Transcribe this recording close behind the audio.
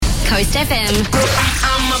Coast FM.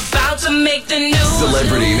 I'm about to make the news.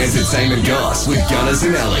 Celebrity and entertainment goss with Gunners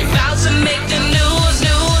and Ellie. About to make the news.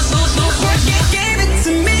 Give it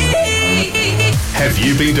to me. Have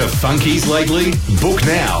you been to Funky's lately? Book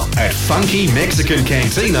now at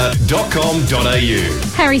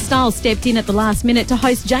funkymexicancantina.com.au. Harry Styles stepped in at the last minute to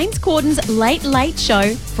host James Corden's Late Late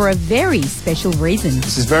Show for a very special reason.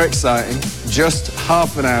 This is very exciting. Just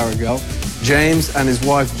half an hour ago, James and his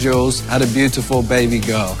wife Jules had a beautiful baby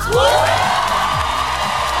girl.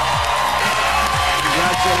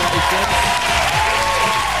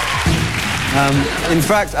 In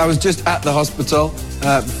fact, I was just at the hospital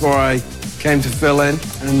before I came to fill in,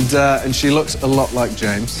 and she looks a lot like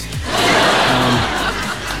James.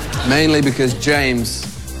 Mainly because James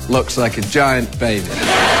looks like a giant baby.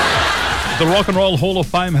 The Rock and Roll Hall of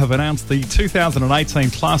Fame have announced the 2018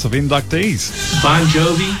 class of inductees. Bon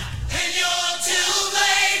Jovi,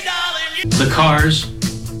 The Cars,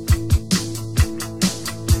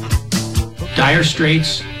 Dire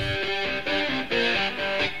Straits,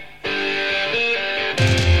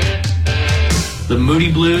 The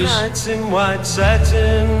Moody Blues, Nights in white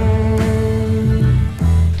satin.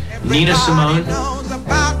 Nina Simone,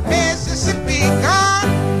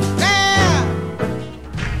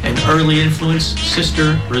 and early influence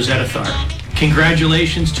Sister Rosetta Tharpe.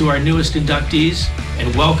 Congratulations to our newest inductees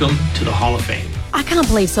and welcome to the Hall of Fame. I can't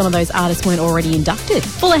believe some of those artists weren't already inducted.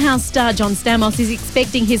 Fuller House star John Stamos is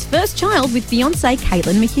expecting his first child with fiancée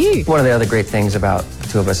Caitlin McHugh. One of the other great things about the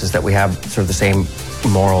two of us is that we have sort of the same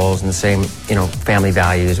morals and the same, family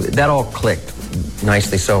values. That all clicked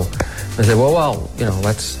nicely. So I said, well,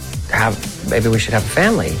 maybe we should have a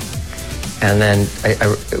family. And then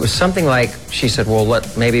it was something like, she said, well,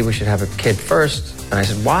 maybe we should have a kid first. And I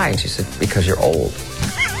said, why? And she said, because you're old.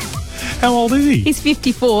 How old is he? He's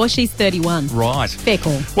 54, she's 31. Right. Fair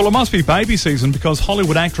call. Well, it must be baby season because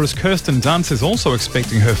Hollywood actress Kirsten Dunst is also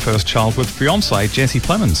expecting her first child with fiancé Jesse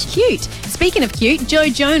Plemons. Cute. Speaking of cute, Joe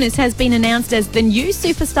Jonas has been announced as the new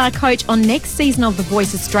superstar coach on next season of The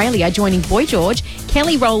Voice Australia, joining Boy George,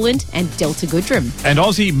 Kelly Rowland and Delta Goodrem. And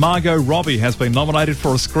Aussie Margot Robbie has been nominated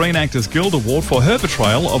for a Screen Actors Guild Award for her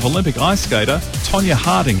portrayal of Olympic ice skater Tonya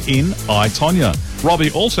Harding in I, Tonya.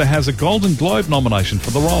 Robbie also has a Golden Globe nomination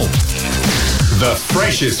for the role. The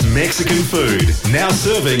freshest Mexican food, now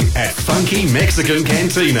serving at Funky Mexican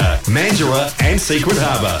Cantina, Mandurah and Secret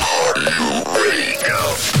Harbour.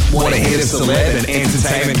 Want to hear the celeb and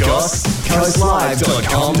entertainment goss?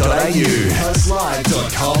 Coastlive.com.au.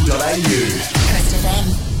 Coastlive.com.au.